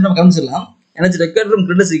ஃப்ரம் கிரிட் நம்ம கவனிச்சிடலாம். Energy required from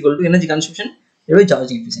grid is equal to energy consumption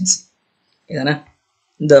charging efficiency. இதானே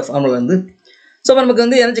இந்த ஃபார்முலா வந்து. ஸோ நமக்கு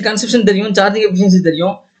வந்து எனர்ஜி கன்சம்ஷன் தெரியும், சார்ஜிங் எஃபிஷியன்சி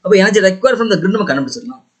தெரியும். அப்போ energy required from the grid நம்ம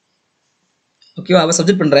கண்டுபிடிச்சிடலாம். ஓகேவா? அவ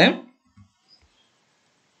சப்ஜெக்ட் பண்ணுறேன்.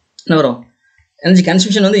 என்ன வரும், எனர்ஜி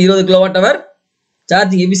கன்சம்ஷன் வந்து 20 கிலோவாட் ஹவர்,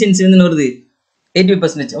 சார்ஜிங் எஃபிஷியன்சி வந்து என்ன வருது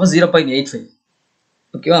 85%, அப்போ 0.85.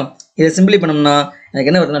 ஓகேவா? இதை சிம்பிளி பண்ணோம்னா எனக்கு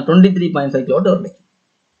என்ன வருதுன்னா 23.5 கிலோவாட் ஹவர் கிடைக்கும்.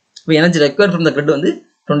 இப்போ energy required from the grid வந்து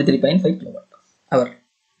 23.5 கிலோவாட் ஹவர்.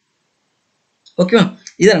 ஓகேவா?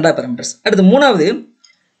 இது ரெண்டாவது பேராமீட்டர்ஸ். அடுத்து மூணாவது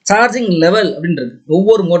சார்ஜிங் லெவல் அப்படின்றது.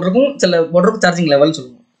 ஒவ்வொரு மோட்டருக்கும் சில மோட்டருக்கும் சார்ஜிங் லெவல்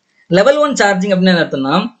சொல்லுவோம். லெவல் 1 சார்ஜிங் அப்படின்னு என்ன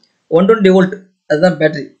அர்த்தம்னா 120 வோல்ட், அதுதான்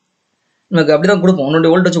பேட்டரி நமக்கு அப்படி தான் கொடுப்போம்.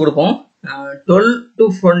 120 வோல்ட் வச்சு கொடுப்போம். 12 to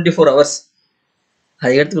 24 ஹவர்ஸ்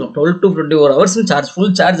அதை எடுத்துக்கணும். 12 to 24 hours charge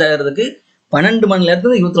full charge ஆகிறதுக்கு 12 மணி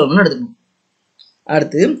நேரத்துக்கு 24 மணி நேரம் எடுத்துக்கணும்.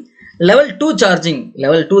 அடுத்து லெவல் 2 சார்ஜிங்.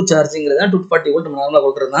 லெவல் 2 சார்ஜிங்கிறது தான் 240 வோல்ட் நம்ம நார்மலாக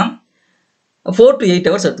கொடுக்குறது தான். 4 to 8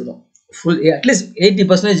 ஹவர்ஸ் எடுத்துக்கணும். ஃபுல் அட்லீஸ்ட்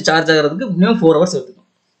 80% சார்ஜ் ஆகிறதுக்கு மினிமம் 4 ஹவர்ஸ் எடுத்துக்கணும்.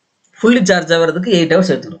 ஃபுல்லி சார்ஜ் ஆகிறதுக்கு 8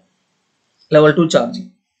 ஹவர்ஸ் எடுத்துக்கணும். Level 2 charging.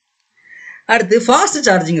 அடுத்து ஃபாஸ்ட்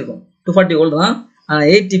சார்ஜிங் இருக்கும். 240 வோல்ட் தான்,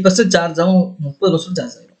 80% சார்ஜ் ஆகும், 30%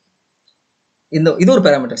 சார்ஜ் ஆகிடும். இது ஒரு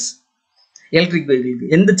பேராமீட்டர்ஸ் எலக்ட்ரிக் வெஹிக்கிளுக்கு.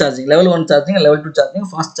 எந்த charging, level 1 charging, level 2 charging,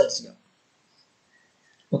 fast charging.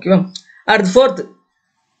 ஓகேவா? அடுத்து fourth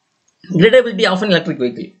கிரேடபிலிட்டி of an electric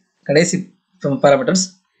vehicle. கடைசி பேராமீட்டர்ஸ்.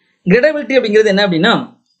 கிரேடபிலிட்டி அப்படிங்கிறது என்ன அப்படின்னா,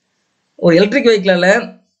 ஒரு எலக்ட்ரிக் வெஹிக்கிளால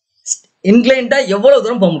இன்க்ளைண்டாக எவ்வளோ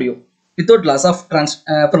தூரம் போக முடியும் வித்தவுட் லாஸ் ஆஃப்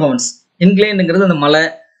பெர்ஃபார்மன்ஸ். இன்க்ளைண்டுங்கிறது அந்த மலை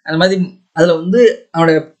அந்த மாதிரி, அதில் வந்து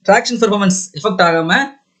அவனோட ட்ராக்ஷன் பெர்ஃபார்மன்ஸ் எஃபெக்ட் ஆகாமல்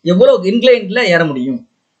எவ்வளோ இன்க்ளைண்டில் ஏற முடியும்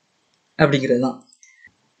அப்படிங்கிறது தான்.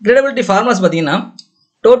 கிரேடபிலிட்டி ஃபார்முலாஸ் பார்த்தீங்கன்னா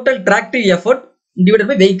total tractive effort divided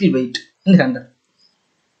by vehicle wait இன் 100.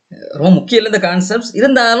 ரொம்ப முக்கியம் இல்லை இந்த கான்செப்ட்ஸ்,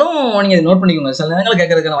 இருந்தாலும் நீங்கள் இதை நோட் பண்ணிக்கோங்க, சில நேரங்கள்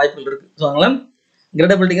கேட்கறதுக்கான வாய்ப்புகள் இருக்குது. ஸோ அதனால்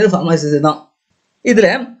கிரேடபிலிட்டிங்கிறது ஃபார்முலாஸ் தான்.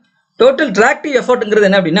 இதில் டோட்டல் ட்ராக்டிவ் எஃபர்ட்ங்கிறது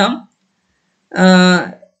என்ன அப்படின்னா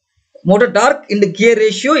motor dark into gear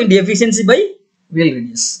ratio into efficiency by wheel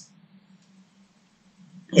radius.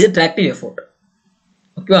 இது ட்ராக்டிவ் எஃபோர்ட்.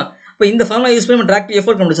 ஓகேவா? இப்போ இந்த ஃபார்முலா யூஸ் பண்ணி நம்ம ட்ராக்டிவ்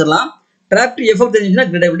எஃபோர்ட் கண்டுபிடிச்சிடலாம். ட்ராக்டிவ் எஃபோர்ட் தெரிஞ்சுன்னா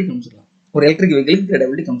கிரேடபிலிட்டி கண்டுபிடிச்சிடலாம். ஒரு எலக்ட்ரிக் வெஹிக்கிளுக்கு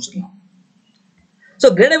கிரேடபிலிட்டி கண்டுபிடிச்சிடலாம். ஸோ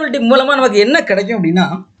கிரேடபிலிட்டி மூலமாக நமக்கு என்ன கிடைக்கும் அப்படின்னா,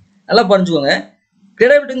 நல்லா புரிஞ்சுக்கோங்க,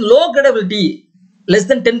 கிரேடபிலிட்டி லோ கிரேடபிலிட்டி லெஸ்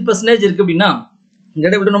தென் 10% இருக்குது அப்படின்னா,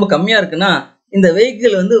 கிரேடபிலிட்டி ரொம்ப கம்மியாக இருக்குன்னா இந்த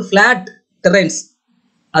வெஹிக்கிள் வந்து ஃப்ளாட் டெரைன்ஸ்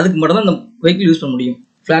அதுக்கு மட்டும்தான் இந்த வெஹிக்கிள் யூஸ் பண்ண முடியும்.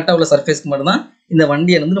 ஃப்ளாட்டாக உள்ள சர்ஃபேஸ்க்கு மட்டும்தான் இந்த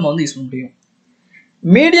வண்டியை வந்து நம்ம வந்து யூஸ் பண்ண முடியும்.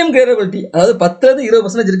 மீடியம் கிரேடபிலிட்டி அதாவது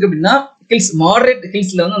 10-20% இருக்குது அப்படின்னா ஹில்ஸ், மாடரேட்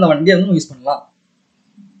ஹில்ஸில் வந்து அந்த வண்டியை வந்து யூஸ் பண்ணலாம்.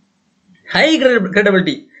 ஹை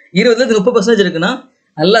கிரேடபிலிட்டி 20-30% இருக்குன்னா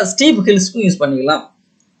நல்லா ஸ்டீப் ஹில்ஸ்க்கும் யூஸ் பண்ணிக்கலாம்.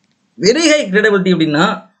 வெரி ஹை கிரேடபிலிட்டி அப்படின்னா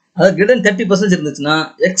அதாவது கிரேட்டர் தென் 30% இருந்துச்சுன்னா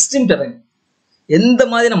எக்ஸ்ட்ரீம் டெரைன், எந்த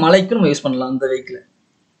மாதிரியான மலைக்கும் நம்ம யூஸ் பண்ணலாம் அந்த வெஹிக்கிளை.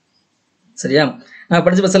 சரியா? நான்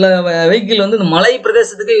படிச்ச சில வெஹிக்கிள் வந்து இந்த மலை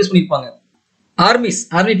பிரதேசத்துக்கே யூஸ் பண்ணியிருப்பாங்க. ஆர்மி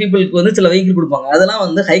பீப்புளுக்கு வந்து சில வெஹிக்கிள் கொடுப்பாங்க, அதெல்லாம்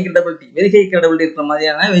வந்து ஹை கிரேடபிலிட்டி, வெரி ஹை கிரேடபிலிட்டி இருக்கிற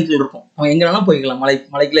மாதிரியான வெஹிக்கிள் இருக்கும். அவங்க எங்கேனாலும் போய்க்கலாம்,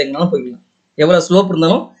 மலைக்குள்ள எங்கேனாலும் போய்க்கலாம். எவ்வளோ ஸ்லோப்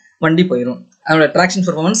இருந்தாலும் வண்டி போயிடும், அதோட ட்ராக்ஷன்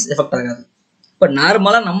பெர்ஃபார்மன்ஸ் எஃபெக்ட் ஆகாது. இப்போ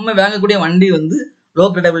நார்மலாக நம்ம வாங்கக்கூடிய வண்டி வந்து லோ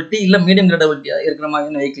கிரேடபிலிட்டி இல்லை மீடியம் கிரேடபிலிட்டியாக இருக்கிற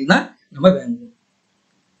மாதிரியான வெஹிக்கிள் தான் நம்ம வாங்குவோம்.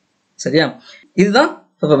 சரியா? இதுதான்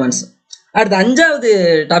பெர்ஃபார்மன்ஸ். அடுத்த 5வது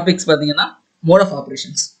டாபிக்ஸ் பார்த்தீங்கன்னா மோட் ஆஃப்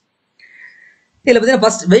ஆப்ரேஷன்ஸ். இதில் பார்த்தீங்கன்னா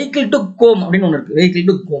ஃபர்ஸ்ட் வெஹிக்கிள் டு கோம் அப்படின்னு ஒன்று இருக்குது.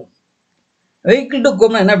 வெஹிக்கிள் டு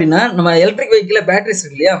கோம்னா என்ன அப்படின்னா, நம்ம எலக்ட்ரிக் வெஹிக்கிளில் பேட்டரிஸ்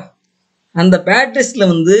இருக்கு இல்லையா, அந்த பேட்டரிஸில்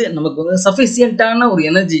வந்து நமக்கு வந்து சஃபிஷியன்ட்டான ஒரு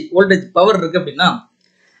எனர்ஜி வோல்டேஜ் பவர் இருக்குது அப்படின்னா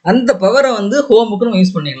அந்த பவரை வந்து ஹோமுக்கு நம்ம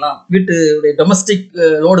யூஸ் பண்ணிக்கலாம், வீட்டுடைய டொமஸ்டிக்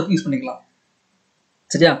லோடுக்கு யூஸ் பண்ணிக்கலாம்.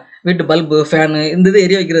 சரியா? வீட்டு பல்பு, ஃபேனு இந்த இது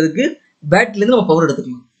எரிய வைக்கிறதுக்கு பேட்டரிலேருந்து நம்ம பவர்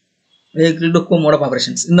எடுத்துக்கலாம். Vehicle to Kom mode of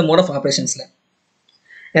operations. இந்த mode of ஆப்ரேஷன்ஸில்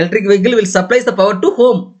electric vehicle will supplies the power to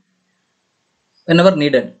home whenever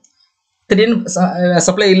needed. திடீர்னு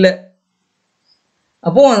சப்ளை இல்லை,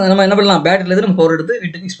 அப்போ நம்ம என்ன பண்ணலாம், பேட்டரியிலேருந்து நம்ம பவர் எடுத்து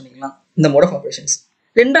வீட்டுக்கு யூஸ் பண்ணிக்கலாம். இந்த மோட் ஆஃப் ஆப்ரேஷன்ஸ்.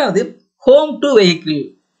 2வது ஹோம்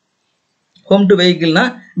டு வெஹிக்கிள்னா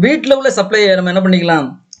வீட்டில் உள்ள சப்ளை நம்ம என்ன பண்ணிக்கலாம்,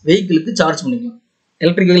 வெஹிக்கிளுக்கு சார்ஜ் பண்ணிக்கலாம்.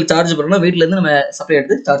 எலக்ட்ரிக் வெஹிக்கிள் சார்ஜ் பண்ணோம்னா வீட்டிலேருந்து நம்ம சப்ளை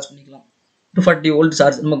எடுத்து சார்ஜ் பண்ணிக்கலாம். 240 வோல்ட்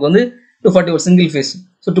சார்ஜ் நமக்கு வந்து 240 volt single phase.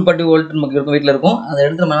 So 240 volt நமக்கு இருக்கும், வீட்டில் இருக்கும். அதை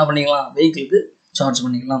எடுத்து நம்ம என்ன பண்ணிக்கலாம், வெஹிக்கிளுக்கு சார்ஜ்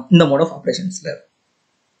பண்ணிக்கலாம் இந்த மோட் ஆஃப் ஆப்ரேஷன்ஸில்.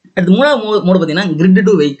 அடுத்து 3வது மோடு பார்த்தீங்கன்னா கிரிட்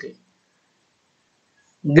டு வெஹிக்கிள்.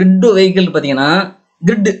 பார்த்தீங்கன்னா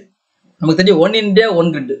கிரிட் நமக்கு தெரியும், one India one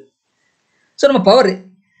grid. So நம்ம பவர்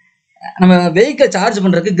நம்ம வெஹிக்கிள் சார்ஜ்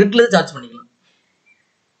பண்ணுறதுக்கு கிரிட்லேருந்து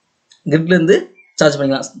சார்ஜ்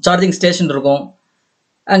பண்ணிக்கலாம். சார்ஜிங் ஸ்டேஷன் இருக்கும்,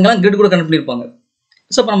 அங்கெல்லாம் கிரிட் கூட கனெக்ட் பண்ணியிருப்பாங்க.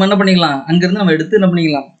 ஸோ இப்போ நம்ம என்ன பண்ணிக்கலாம், அங்கேருந்து நம்ம எடுத்து என்ன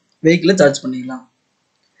பண்ணிக்கலாம், வெஹிக்கிளை சார்ஜ் பண்ணிக்கலாம்.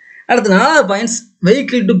 அடுத்து 4வது பாயிண்ட்ஸ்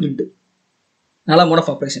வெஹிக்கிள் டு கிரிட். 4வது மோட்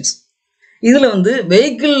ஆஃப் ஆப்ரேஷன்ஸ். இதில் வந்து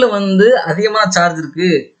வெஹிக்கிளில் வந்து அதிகமாக சார்ஜ் இருக்குது,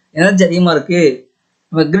 எனர்ஜி அதிகமாக இருக்குது,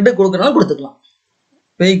 நம்ம கிரிட்டு கொடுக்குறனால கொடுத்துக்கலாம்.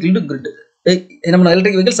 வெஹிக்கிள் டு கிரிட், நம்ம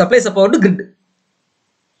electric vehicle supplies power to grid.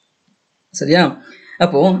 சரியா?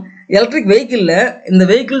 அப்போ எலக்ட்ரிக் வெஹிக்கிளில் இந்த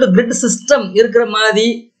வெஹிக்கிள் டு கிரிட் சிஸ்டம் இருக்கிற மாதிரி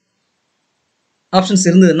ஆப்ஷன்ஸ்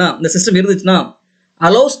இருந்ததுன்னா, இந்த சிஸ்டம் இருந்துச்சுன்னா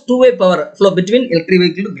allows 2-way power flow between electric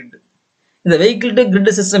vehicle to grid. இந்த வெஹிக்கிள் டு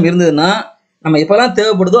கிரிட் சிஸ்டம் இருந்ததுன்னா நம்ம எப்போல்லாம்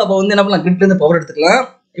தேவைப்படுதோ அப்போ வந்து என்ன பண்ணலாம், கிரிட்லேருந்து பவர் எடுத்துக்கலாம்.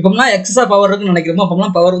 இப்போலாம் எக்ஸஸா பவர் இருக்குன்னு நினைக்கிறோமோ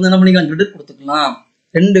அப்போலாம் பவர் வந்து என்ன பண்ணிக்கலாம், கிரிட் கொடுத்துக்கலாம்.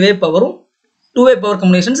 2-way பவரும் 2-way பவர்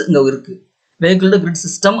கம்யூனிகேஷன்ஸ் இங்கே இருக்குது. வெஹிக்கிள் டு கிரிட்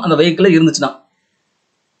சிஸ்டம் அந்த வெஹிக்கிளில் இருந்துச்சுன்னா,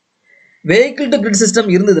 வெஹிக்கிள் டு கிரிட் சிஸ்டம்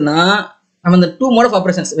இருந்ததுன்னா நம்ம இந்த 2 mode of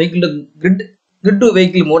operations vehicle to grid to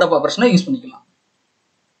vehicle mode of ஆப்ரேஷனை use பண்ணிக்கலாம்.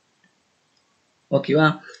 ஓகேவா?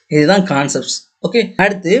 இதுதான் கான்செப்ட்ஸ். ஓகே,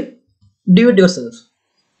 அடுத்து டிவைட் யுவர் செல்ஃப்.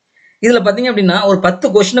 இதில் பார்த்தீங்க அப்படின்னா ஒரு 10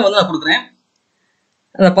 கொஸ்டினை வந்து நான் கொடுக்குறேன்.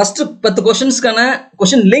 அந்த ஃபர்ஸ்ட் 10 கொஸ்டின்ஸ்க்கான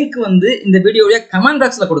கொஸ்டின் லிங்க் வந்து இந்த வீடியோடைய கமெண்ட்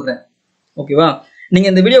பாக்ஸில் கொடுக்குறேன். ஓகேவா?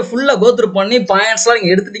 நீங்கள் இந்த வீடியோ ஃபுல்லாக கோத்ரூ பண்ணி பாயிண்ட்ஸ்லாம்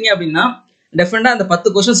நீங்கள் எடுத்துட்டீங்க அப்படின்னா டெஃபினட்டாக அந்த 10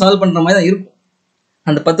 கொஸ்டின் சால்வ் பண்ணுற மாதிரி தான் இருக்கும்.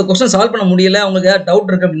 அந்த 10 கொஸ்டின் சால்வ் பண்ண முடியல, உங்களுக்கு ஏதாவது டவுட்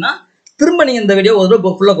இருக்குது அப்படின்னா திரும்ப நீங்கள் இந்த வீடியோ ஒரு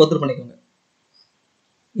தடவை ஃபுல்லாக கோத்ரூ பண்ணிக்கோங்க.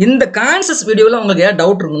 இந்த கான்செப்ட்ஸ் வீடியோவில் உங்களுக்கு ஏதாவது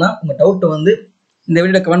டவுட் இருக்குன்னா உங்கள் டவுட்டை வந்து இந்த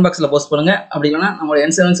வீடியோ கமெண்ட் பாக்ஸில் போஸ்ட் பண்ணுங்கள். அப்படி இல்லைன்னா நம்மளோட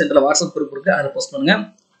NCM சென்டரில் வாட்ஸ்அப் குரூப் இருக்குது, அதில் போஸ்ட் பண்ணுங்கள்.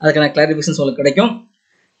 அதுக்கான கிளாரிஃபிகேஷன்ஸ் உங்களுக்கு கிடைக்கும்.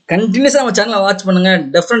 கண்டினியூஸாக நம்ம சேனலை வாட்ச் பண்ணுங்கள்.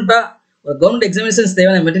 டெஃபினட்டாக ஒரு கவர்மெண்ட் எக்ஸாமினேஷன்ஸ்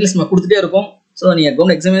தேவையான மெட்டீரியல்ஸ் நம்ம கொடுத்துட்டே இருக்கும். ஸோ நீங்கள்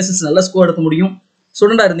கவர்மெண்ட் எக்ஸாமினேஷன்ஸ் நல்ல ஸ்கோர் எடுக்க முடியும்.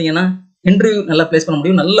 ஸ்டூடெண்டாக இருந்தீங்கன்னா இன்டர்வியூ நல்லா பிளேஸ் பண்ண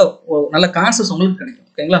முடியும். நல்ல கான்செப்ட்ஸ் உங்களுக்கு கிடைக்கும்.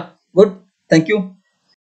 ஓகேங்களா? Good, thank you.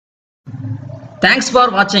 தேங்க்ஸ்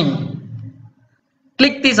ஃபார் வாட்சிங்.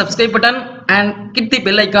 Click the subscribe button and hit the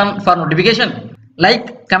bell icon for notification. Like,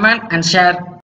 comment and share.